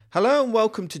Hello and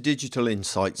welcome to Digital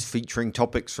Insights, featuring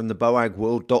topics from the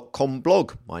boagworld.com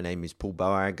blog. My name is Paul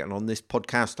Boag, and on this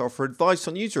podcast I offer advice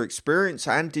on user experience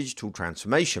and digital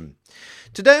transformation.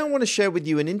 Today I want to share with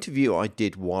you an interview I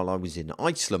did while I was in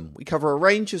Iceland. We cover a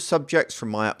range of subjects from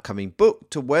my upcoming book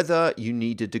to whether you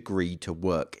need a degree to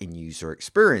work in user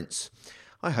experience.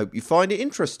 I hope you find it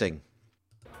interesting.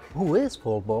 Who is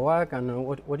Paul Boag and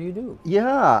what do you do?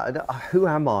 Yeah, who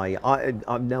am I?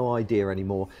 I've no idea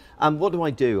anymore. What do I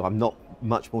do? I'm not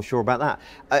much more sure about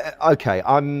that. Okay,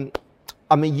 I'm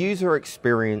a user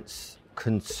experience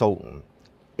consultant.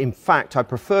 In fact, I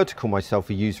prefer to call myself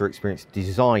a user experience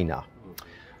designer,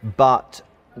 but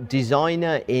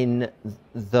designer in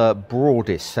the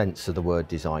broadest sense of the word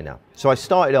designer. So I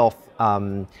started off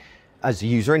as a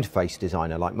user interface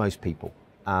designer, like most people.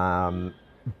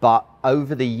 But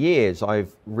over the years,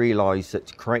 I've realized that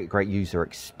to create a great user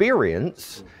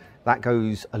experience, that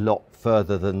goes a lot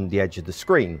further than the edge of the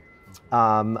screen.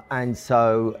 And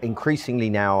so increasingly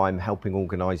now I'm helping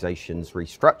organizations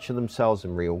restructure themselves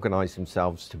and reorganize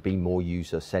themselves to be more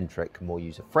user-centric, more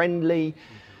user-friendly.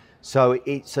 So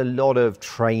it's a lot of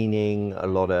training, a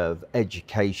lot of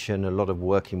education, a lot of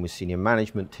working with senior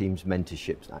management teams,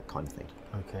 mentorships, that kind of thing.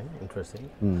 Okay, interesting.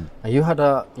 You had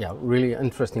a really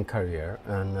interesting career,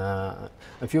 and a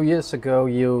few years ago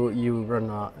you run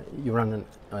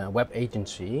a web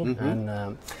agency,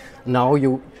 and now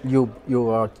you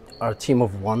are a team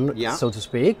of one, so to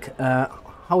speak.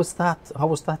 How was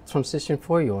that transition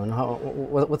for you, and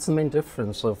what's the main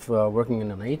difference of working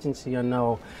in an agency and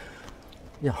now?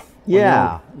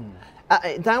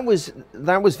 That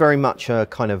was very much a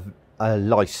kind of a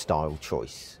lifestyle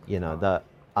choice, that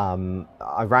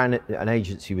I ran an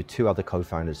agency with two other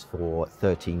co-founders for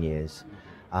 13 years.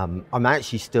 I'm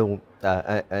actually still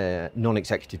a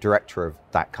non-executive director of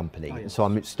that company, so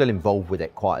I'm still involved with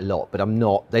it quite a lot, but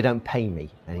they don't pay me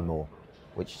anymore,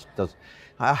 which that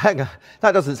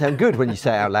doesn't sound good when you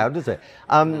say it out loud, does it?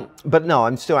 But no,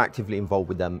 I'm still actively involved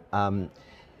with them.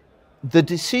 The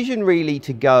decision really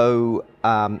to go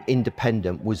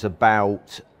independent was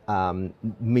about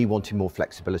me wanting more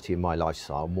flexibility in my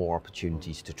lifestyle, more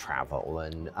opportunities to travel,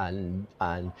 and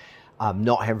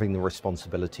not having the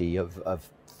responsibility of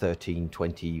 13,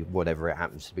 20, whatever it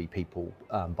happens to be, people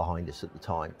behind us at the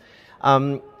time.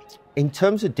 In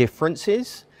terms of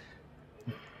differences,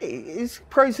 it's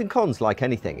pros and cons like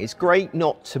anything. It's great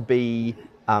not to be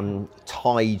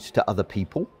tied to other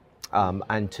people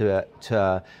and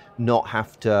to not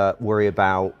have to worry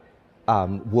about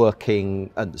working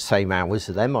at the same hours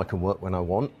as them. I can work when I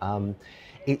want.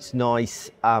 It's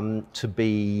nice to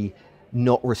be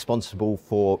not responsible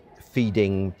for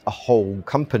feeding a whole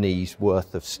company's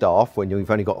worth of staff when you've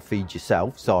only got to feed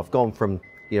yourself. So I've gone from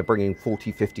bringing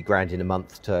 40, 50 grand in a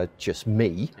month to just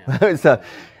me.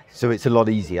 So it's a lot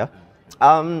easier.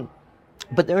 But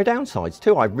there are downsides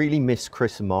too. I really miss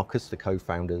Chris and Marcus, the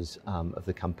co-founders of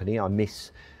the company. I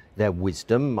miss their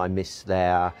wisdom. I miss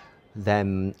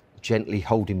them gently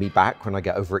holding me back when I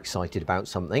get overexcited about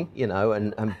something,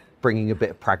 and bringing a bit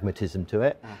of pragmatism to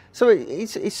it. So it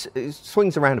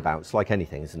swings and roundabouts like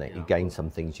anything, isn't it? You gain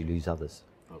some things, you lose others.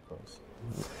 Of course.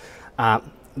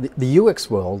 The UX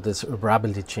world is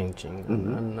rapidly changing,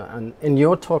 and in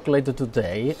your talk later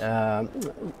today,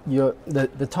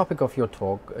 the topic of your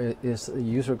talk is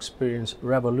user experience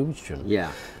revolution.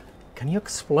 Yeah. Can you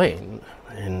explain,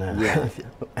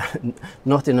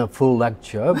 not in a full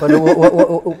lecture, but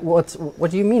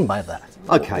what do you mean by that?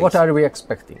 Okay. What are we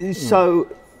expecting? So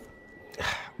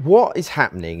what is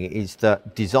happening is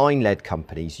that design-led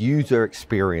companies, user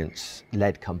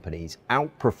experience-led companies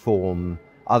outperform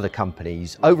other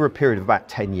companies over a period of about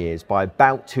 10 years by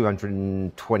about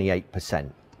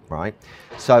 228%, right?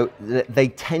 So they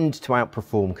tend to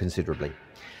outperform considerably.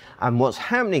 And what's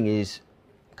happening is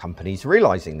companies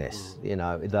realizing this,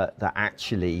 that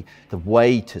actually the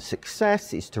way to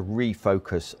success is to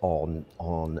refocus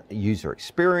on user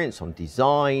experience, on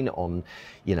design, on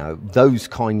those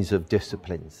kinds of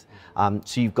disciplines.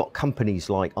 So you've got companies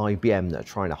like IBM that are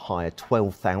trying to hire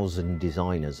 12,000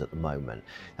 designers at the moment.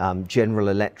 General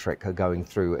Electric are going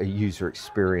through a user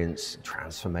experience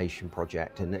transformation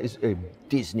project, and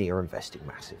Disney are investing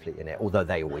massively in it, although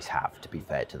they always have, to be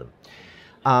fair to them.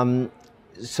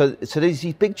 So there's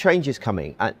these big changes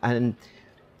coming, and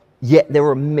yet there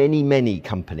are many, many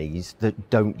companies that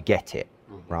don't get it,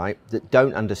 right? That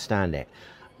don't understand it.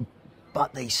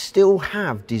 But they still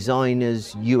have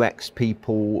designers, UX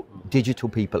people, digital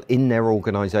people in their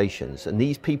organizations. And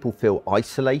these people feel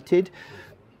isolated,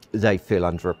 they feel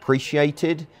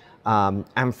underappreciated,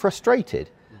 and frustrated.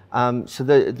 So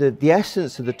the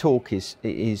essence of the talk is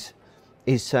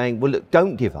saying, well, look,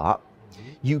 don't give up.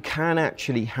 you can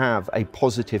actually have a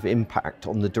positive impact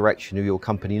on the direction of your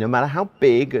company, no matter how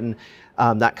big and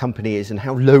that company is and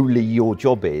how lowly your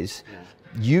job is.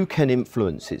 You can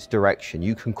influence its direction.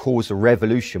 You can cause a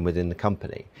revolution within the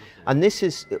company. And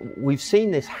we've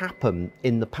seen this happen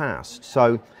in the past.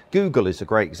 So Google is a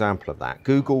great example of that.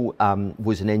 Google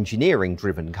was an engineering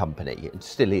driven company. It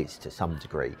still is to some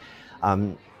degree.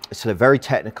 So they're very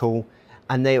technical,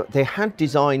 and they had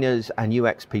designers and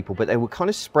UX people, but they were kind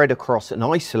of spread across and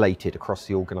isolated across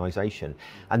the organization.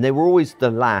 And they were always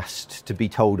the last to be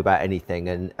told about anything,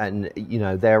 and you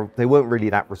know, they weren't really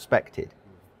that respected.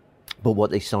 But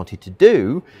what they started to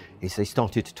do is they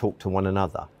started to talk to one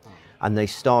another, and they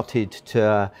started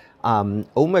to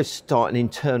almost start an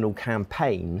internal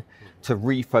campaign to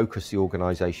refocus the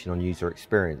organization on user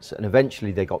experience. And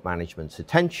eventually they got management's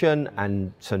attention,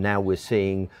 and so now we're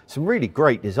seeing some really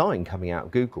great design coming out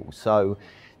of Google. So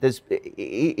that's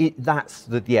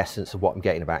the essence of what I'm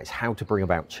getting about, is how to bring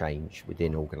about change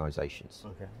within organizations.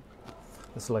 Okay.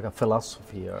 It's like a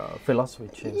philosophy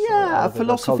change. Yeah, a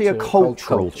philosophy, a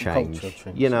cultural change.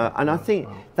 You know, and I think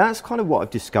that's kind of what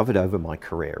I've discovered over my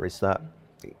career, is that,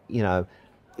 you know,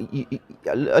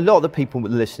 a lot of the people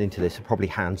listening to this are probably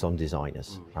hands-on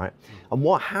designers, right? And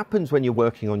what happens when you're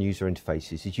working on user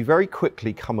interfaces is you very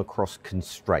quickly come across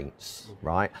constraints,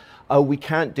 right? Oh, we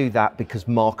can't do that because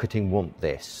marketing want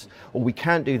this, or we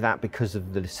can't do that because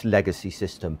of this legacy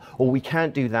system, or we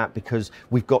can't do that because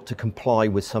we've got to comply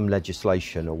with some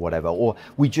legislation or whatever, or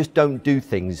we just don't do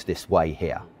things this way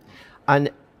here. And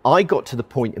I got to the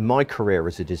point in my career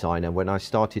as a designer when I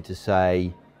started to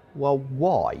say, well,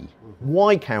 why?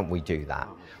 Why can't we do that?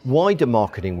 Why do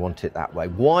marketing want it that way?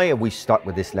 Why are we stuck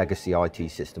with this legacy IT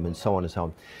system, and so on and so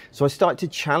on? So I started to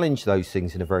challenge those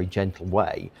things in a very gentle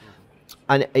way.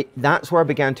 And that's where I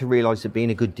began to realize that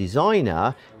being a good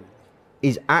designer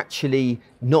is actually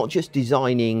not just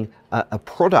designing a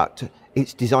product,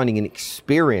 it's designing an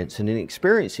experience, and an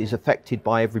experience is affected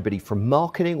by everybody from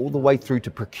marketing all the way through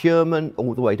to procurement,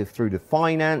 all the way through to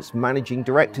finance, managing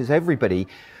directors, everybody.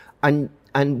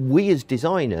 And we as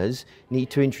designers need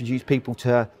to introduce people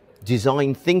to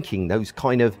design thinking, those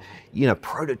kind of, you know,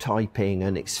 prototyping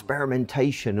and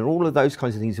experimentation and all of those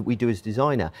kinds of things that we do as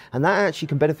designer. And that actually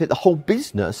can benefit the whole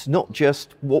business, not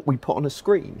just what we put on a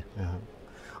screen.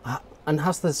 Yeah. And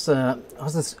has this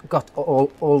got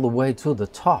all the way to the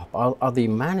top? Are the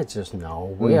managers now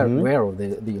aware of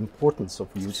the importance of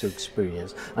user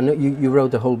experience? I know you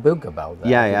wrote a whole book about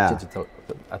that, digital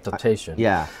adaptation.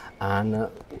 And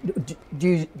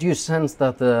do you sense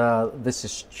that this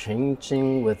is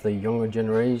changing with the younger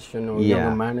generation or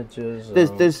younger managers?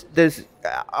 There's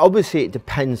obviously it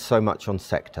depends so much on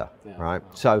sector, right?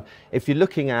 So if you're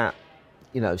looking at,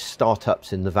 you know,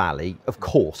 startups in the valley, of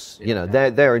course, you know,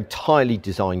 they're entirely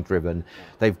design driven.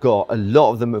 They've got, a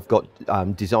lot of them have got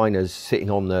designers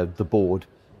sitting on the board.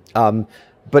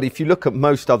 But if you look at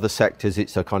most other sectors,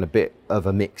 it's a kind of bit of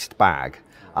a mixed bag.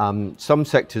 Some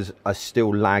sectors are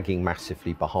still lagging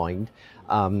massively behind.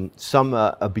 Some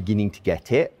are beginning to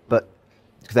get it, but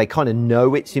they kind of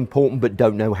know it's important but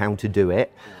don't know how to do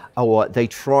it. Or they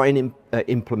try and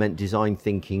implement design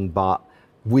thinking, but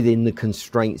within the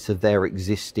constraints of their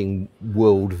existing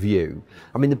worldview.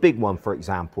 I mean, the big one, for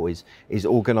example, is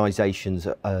organizations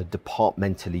are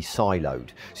departmentally siloed.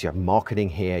 So you have marketing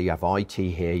here, you have IT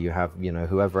here, you have, you know,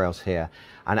 whoever else here.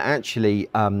 And actually,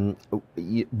 one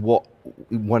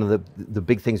of the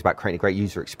big things about creating a great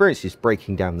user experience is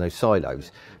breaking down those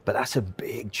silos. But that's a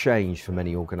big change for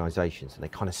many organizations, and they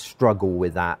kind of struggle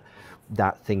with that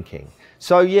thinking.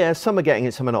 So yeah, some are getting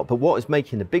it, some are not. But what is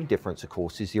making the big difference, of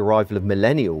course, is the arrival of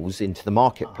millennials into the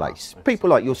marketplace. People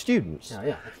like your students.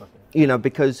 You know,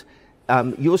 because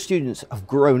your students have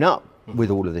grown up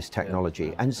with all of this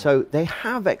technology, and so they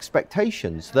have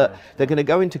expectations that they're going to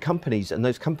go into companies, and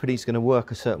those companies are going to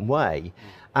work a certain way.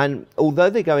 And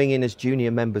although they're going in as junior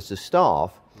members of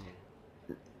staff,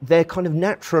 their kind of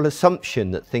natural assumption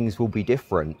that things will be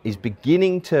different is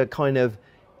beginning to kind of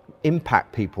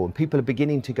impact people, and people are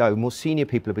beginning to go, more senior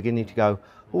people are beginning to go,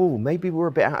 oh, maybe we're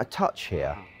a bit out of touch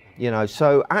here, you know.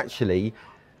 So actually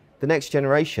the next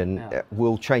generation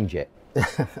will change it.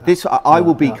 I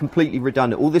will be completely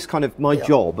redundant. All this kind of my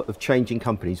job of changing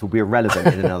companies will be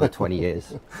irrelevant in another 20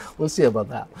 years. We'll see about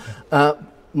that.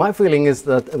 My feeling is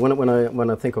that when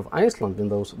I think of Iceland in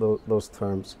those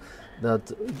terms,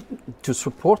 that to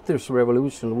support this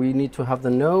revolution, we need to have the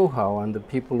know-how and the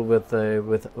people with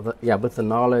the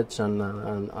knowledge and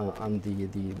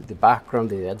the background,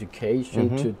 the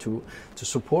education to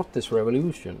support this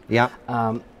revolution.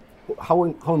 How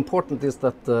important is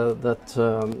that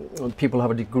people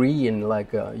have a degree in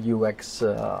like UX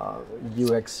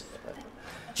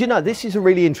Do you know, this is a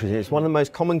really interesting, it's one of the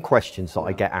most common questions that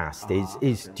I get asked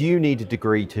is do you need a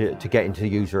degree to get into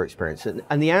user experience?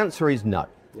 And the answer is no,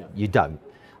 you don't.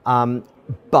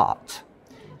 But,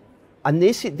 and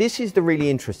this is the really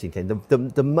interesting thing,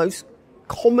 the most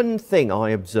common thing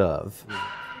I observe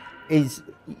is,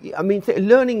 I mean,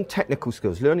 learning technical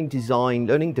skills, learning design,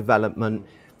 learning development,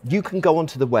 you can go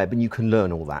onto the web and you can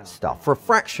learn all that stuff for a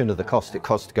fraction of the cost it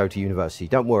costs to go to university.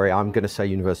 Don't worry, I'm going to say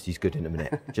university's good in a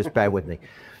minute. Just bear with me.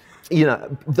 You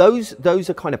know, those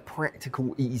are kind of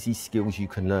practical, easy skills you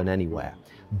can learn anywhere.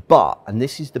 But, and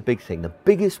this is the big thing, the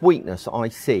biggest weakness I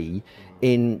see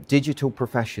in digital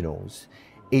professionals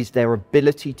is their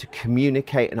ability to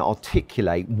communicate and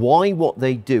articulate why what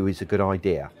they do is a good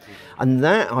idea. And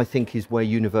that, I think, is where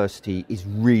university is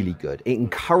really good. It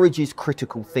encourages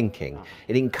critical thinking.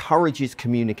 It encourages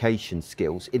communication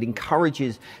skills. It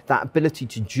encourages that ability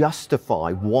to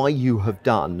justify why you have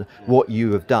done what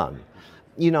you have done.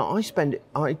 You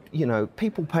know,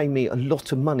 people pay me a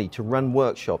lot of money to run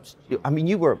workshops. I mean,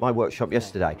 you were at my workshop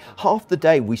yesterday. Half the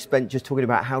day we spent just talking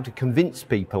about how to convince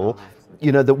people,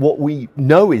 you know, that what we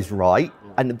know is right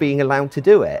and being allowed to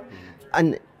do it.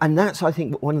 And that's, I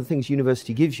think, one of the things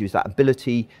university gives you is that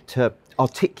ability to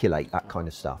articulate that kind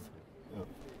of stuff.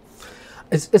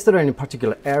 Is there any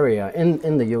particular area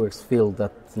in the UX field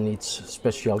that needs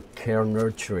special care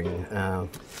nurturing?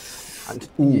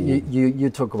 You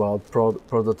talk about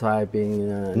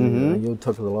prototyping, you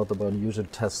talk a lot about user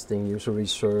testing, user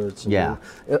research. Yeah.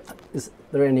 Is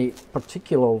there any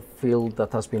particular field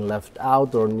that has been left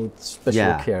out or needs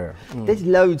special care? There's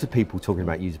loads of people talking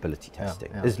about usability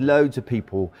testing. Yeah. There's loads of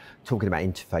people talking about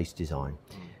interface design.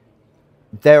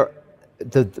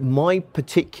 My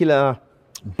particular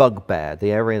bugbear,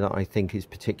 the area that I think is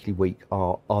particularly weak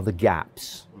are the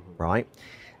gaps, right?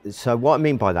 So what I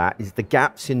mean by that is the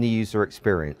gaps in the user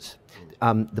experience.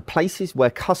 The places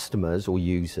where customers or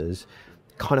users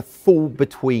kind of fall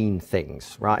between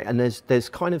things, right? And there's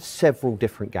kind of several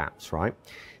different gaps, right?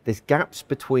 There's gaps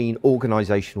between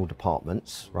organizational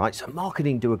departments, right? So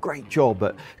marketing do a great job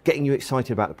at getting you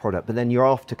excited about the product, but then your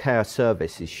aftercare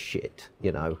service is shit,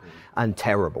 you know, and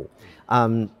terrible.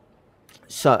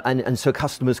 So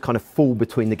customers kind of fall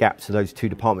between the gaps of those two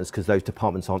departments because those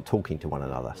departments aren't talking to one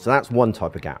another. So that's one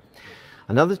type of gap.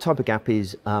 Another type of gap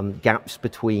is gaps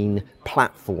between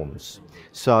platforms.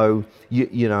 So,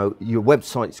 you know, your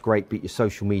website's great, but your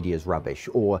social media is rubbish.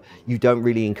 Or you don't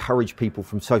really encourage people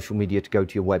from social media to go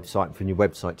to your website, and from your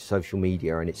website to social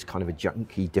media, and it's kind of a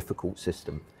junky, difficult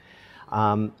system.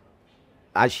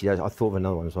 Actually, I thought of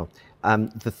another one as well.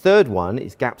 The third one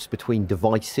is gaps between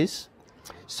devices.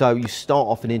 So you start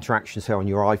off an interaction, say, on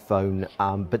your iPhone,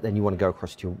 but then you want to go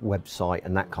across to your website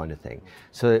and that kind of thing.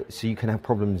 So you can have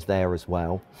problems there as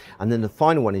well. And then the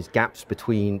final one is gaps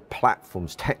between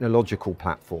platforms, technological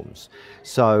platforms.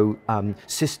 So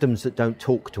systems that don't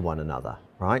talk to one another,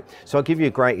 right? So I'll give you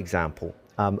a great example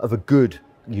of a good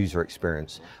user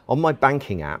experience. On my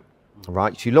banking app,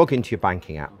 right, so you log into your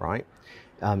banking app, right?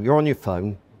 You're on your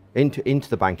phone, into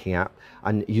the banking app,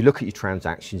 and you look at your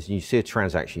transactions and you see a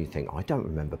transaction, you think, I don't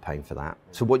remember paying for that.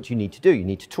 So what do? You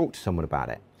need to talk to someone about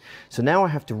it. So now I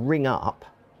have to ring up,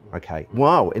 okay,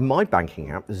 wow, in my banking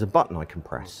app, there's a button I can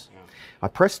press. I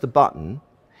press the button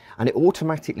and it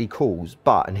automatically calls,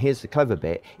 but, and here's the clever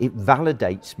bit, it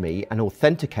validates me and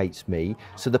authenticates me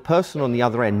so the person on the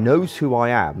other end knows who I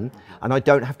am and I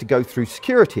don't have to go through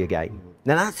security again.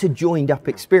 Now that's a joined up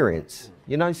experience.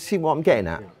 You know, see what I'm getting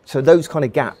at? So those kind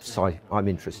of gaps I'm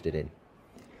interested in.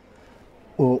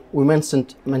 Well, we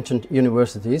mentioned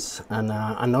universities, and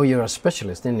I know you're a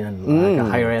specialist in like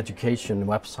higher education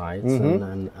websites,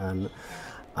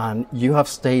 and you have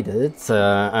stated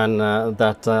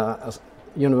that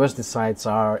university sites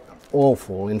are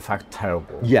awful, in fact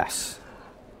terrible. Yes.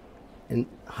 And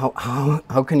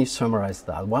how can you summarize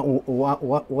that?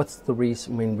 What's the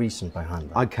main reason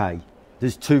behind that? Okay,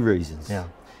 there's two reasons. Yeah.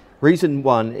 Reason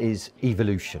one is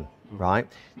evolution, right?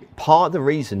 Part of the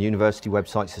reason university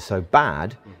websites are so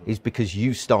bad is because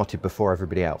you started before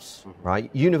everybody else, right?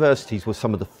 Universities were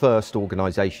some of the first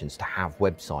organizations to have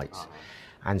websites.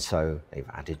 And so they've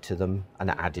added to them and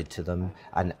added to them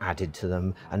and added to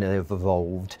them, and they've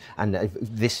evolved, and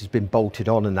this has been bolted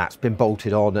on and that's been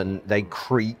bolted on, and they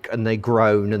creak and they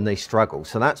groan and they struggle.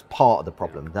 So that's part of the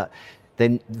problem, that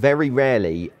then very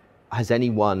rarely has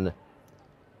anyone,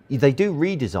 they do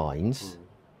redesigns,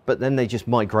 but then they just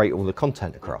migrate all the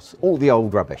content across. All the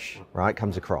old rubbish, right,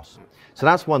 comes across. So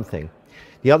that's one thing.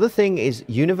 The other thing is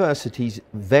universities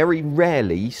very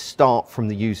rarely start from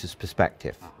the user's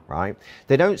perspective, right?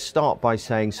 They don't start by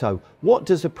saying, so what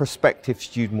does a prospective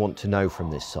student want to know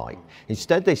from this site?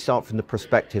 Instead, they start from the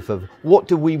perspective of what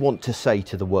do we want to say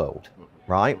to the world,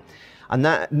 right? And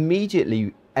that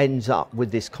immediately ends up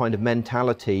with this kind of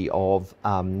mentality of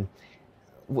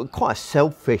quite a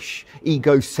selfish,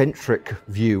 egocentric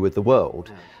view of the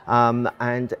world. And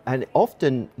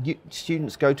often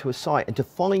students go to a site, and to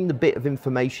find the bit of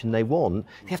information they want,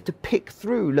 they have to pick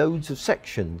through loads of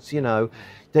sections.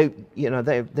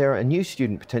 They're a new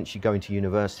student potentially going to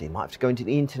university. They might have to go into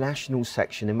the international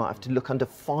section. They might have to look under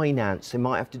finance. They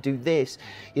might have to do this.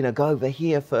 Go over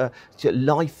here for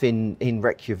life in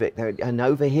Reykjavik, and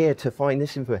over here to find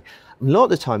this information. A lot of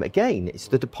the time, again, it's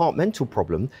the departmental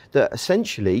problem that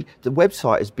essentially the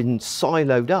website has been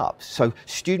siloed up. So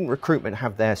student recruitment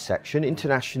have their section,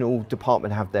 international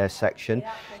department have their section,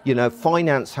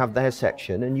 finance have their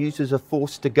section, and users are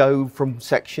forced to go from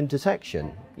section to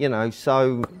section.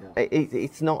 So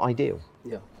it's not ideal.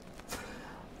 Yeah.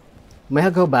 May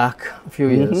I go back a few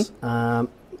years?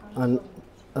 And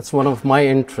that's one of my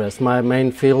interests. My main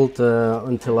field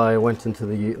until I went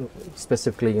into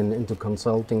specifically into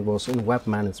consulting was in web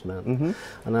management,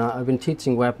 and I've been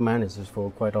teaching web managers for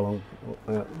quite a long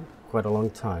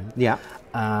time. Yeah.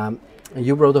 And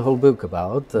you wrote a whole book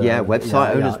about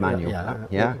website owner's manual.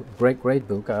 Yeah. Great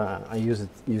book. I use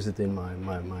it in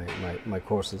my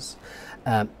courses.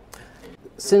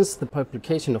 Since the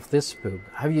publication of this book,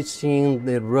 have you seen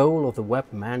the role of the web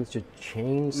manager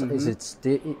change?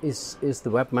 Is the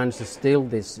web manager still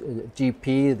this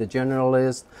GP, the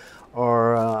generalist,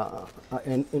 or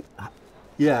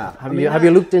have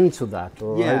you looked into that,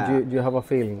 or do you have a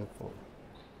feeling?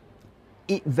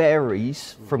 It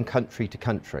varies from country to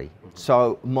country.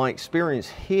 So my experience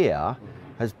here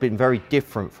has been very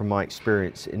different from my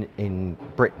experience in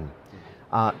Britain.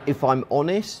 If I'm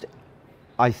honest,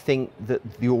 I think that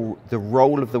the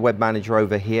role of the web manager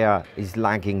over here is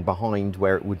lagging behind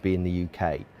where it would be in the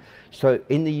UK. So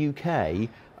in the UK,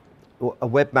 a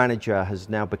web manager has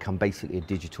now become basically a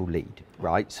digital lead,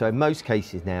 right? So in most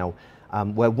cases now,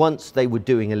 where once they were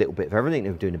doing a little bit of everything,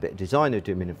 they were doing a bit of design, they were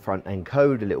doing front-end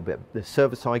code, a little bit of the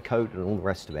server-side code and all the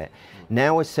rest of it.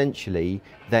 Now essentially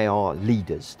they are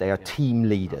leaders, they are team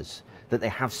leaders, that they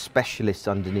have specialists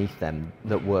underneath them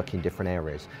that work in different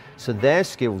areas. So their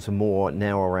skills are more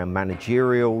now around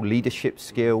managerial, leadership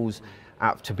skills,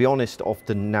 to be honest,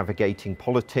 often navigating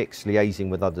politics, liaising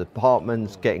with other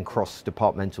departments, getting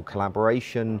cross-departmental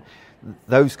collaboration,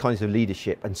 those kinds of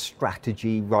leadership and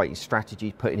strategy, writing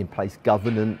strategies, putting in place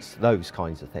governance, those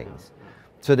kinds of things.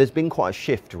 So there's been quite a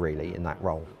shift really in that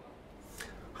role.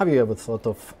 Have you ever thought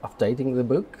of updating the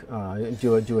book?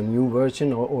 Do a new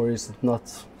version, or is it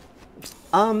not?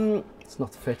 It's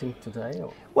not fitting today?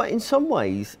 Or? Well, in some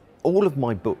ways, all of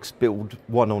my books build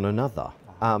one on another.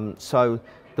 So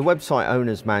the website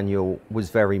owner's manual was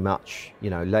very much,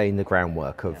 laying the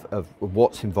groundwork of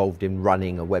what's involved in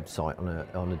running a website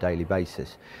on a daily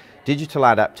basis. Digital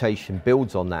adaptation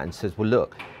builds on that and says, well,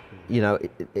 look,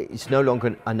 it's no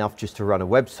longer enough just to run a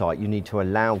website. You need to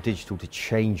allow digital to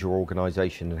change your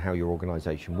organization and how your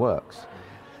organization works.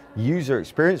 User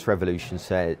Experience Revolution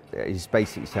is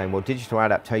basically saying, well, digital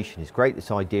adaptation is great, this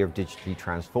idea of digitally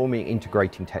transforming,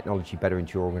 integrating technology better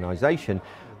into your organization,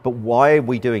 but why are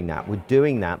we doing that? We're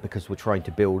doing that because we're trying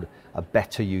to build a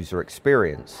better user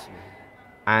experience.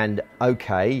 And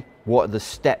okay, what are the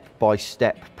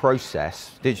step-by-step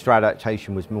process? Digital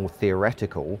adaptation was more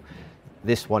theoretical,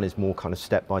 this one is more kind of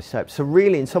step-by-step. So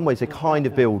really, in some ways, they kind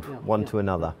of build one to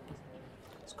another.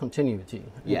 It's continuity.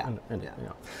 Yeah.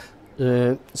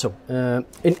 In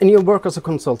your work as a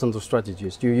consultant or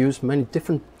strategist, you use many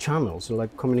different channels,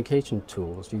 like communication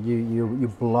tools.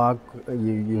 You blog, you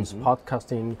use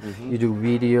podcasting, you do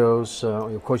videos,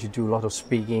 of course you do a lot of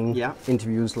speaking,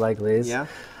 interviews like this. Yeah.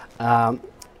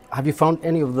 Have you found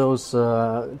any of those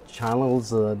channels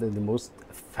the most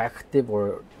effective,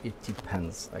 or it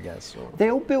depends, I guess? Or?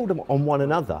 They all build on one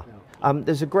another.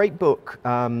 There's a great book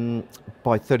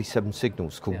by 37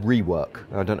 Signals called Rework.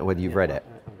 I don't know whether you've read it.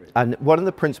 And one of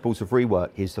the principles of rework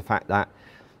is the fact that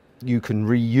you can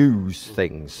reuse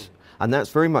things. And that's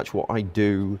very much what I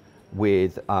do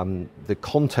with the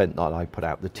content that I put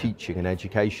out, the teaching and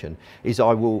education, is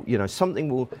I will,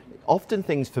 often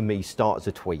things for me start as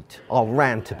a tweet. I'll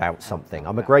rant about something.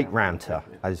 I'm a great ranter,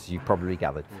 as you probably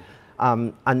gathered.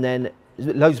 And then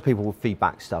loads of people will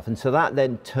feedback stuff. And so that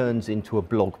then turns into a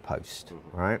blog post,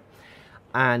 right?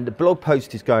 And the blog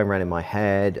post is going around in my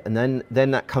head, and then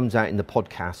that comes out in the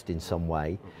podcast in some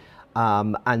way.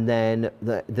 And then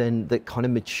that kind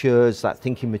of matures, that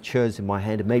thinking matures in my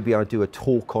head, and maybe I do a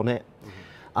talk on it.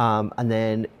 And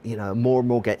then, more and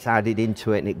more gets added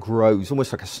into it, and it grows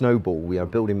almost like a snowball. We are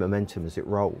building momentum as it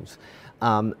rolls.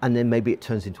 And then maybe it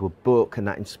turns into a book, and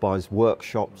that inspires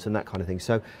workshops and that kind of thing.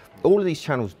 So all of these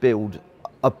channels build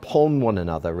upon one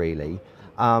another, really.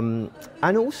 And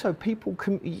also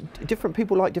different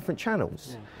people like different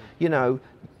channels.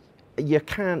 You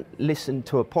can't listen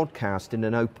to a podcast in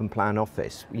an open plan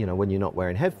office, when you're not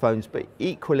wearing headphones, but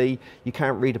equally you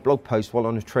can't read a blog post while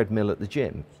on a treadmill at the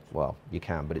gym. Well, you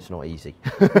can, but it's not easy.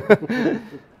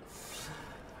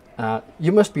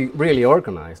 You must be really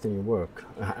organized in your work,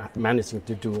 managing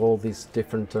to do all these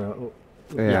different, to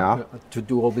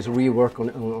do all this rework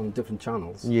on different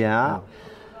channels. Yeah.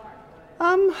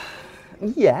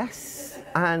 Yes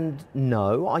and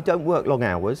no. I don't work long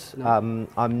hours. No.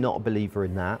 I'm not a believer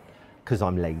in that because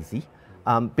I'm lazy.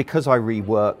 Because I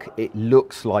rework, it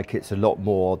looks like it's a lot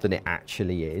more than it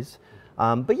actually is.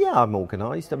 But yeah, I'm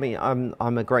organised. I mean,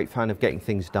 I'm a great fan of Getting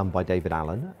Things Done by David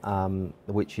Allen,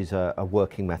 which is a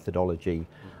working methodology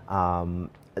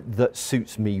that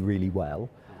suits me really well.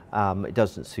 It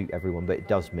doesn't suit everyone, but it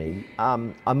does me.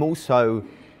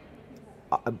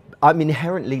 I'm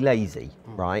inherently lazy,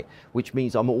 right? Which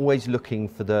means I'm always looking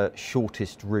for the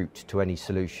shortest route to any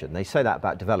solution. They say that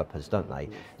about developers, don't they?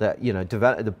 That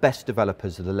the best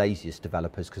developers are the laziest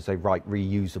developers because they write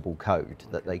reusable code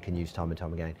that they can use time and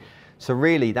time again. So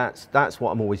really, that's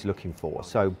what I'm always looking for.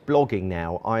 So blogging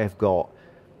now,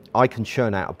 I can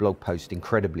churn out a blog post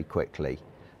incredibly quickly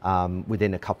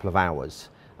within a couple of hours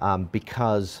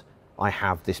because I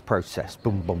have this process,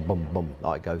 boom, boom, boom, boom, that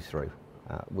I go through,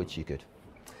 which is good.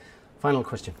 Final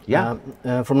question. Yeah.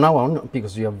 From now on,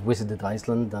 because you have visited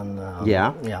Iceland and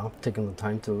taken the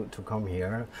time to come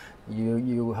here,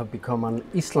 you have become an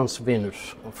Íslandsvinur,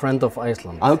 a friend of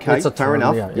Iceland. Okay, it's a fair term,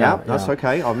 enough. Yeah, that's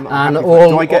okay. I'm and happy. all,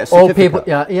 Do I get a all certificate?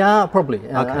 people, probably.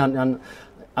 Okay. And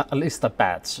at least a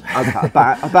badge. Okay, a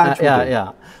badge.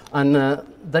 Yeah. And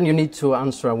then you need to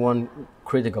answer one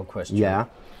critical question. Yeah.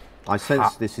 I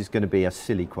sense this is going to be a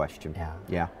silly question.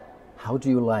 Yeah. How do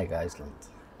you like Iceland?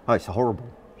 Oh, it's horrible.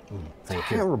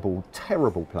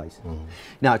 Terrible place.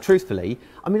 Now, truthfully,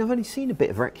 I mean, I've only seen a bit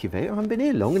of Reykjavik. I haven't been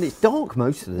here long, and it's dark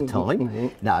most of the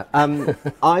time. No,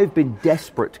 I've been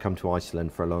desperate to come to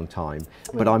Iceland for a long time,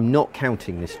 but I'm not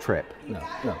counting this trip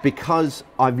because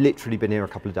I've literally been here a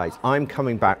couple of days. I'm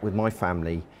coming back with my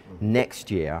family next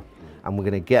year, and we're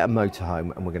going to get a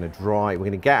motorhome and we're going to drive. We're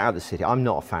going to get out of the city. I'm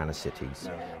not a fan of cities.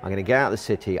 I'm going to get out of the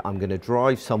city. I'm going to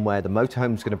drive somewhere. The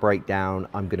motorhome's going to break down.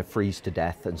 I'm going to freeze to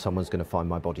death, and someone's going to find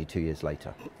my body 2 years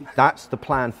later. That's the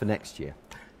plan for next year.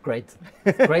 Great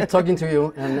talking to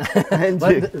you. And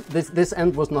this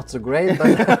end was not so great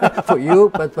for you,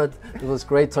 but it was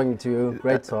great talking to you.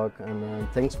 Great talk, and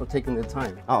thanks for taking the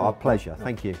time. Oh, a pleasure.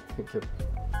 Thank you. Thank you.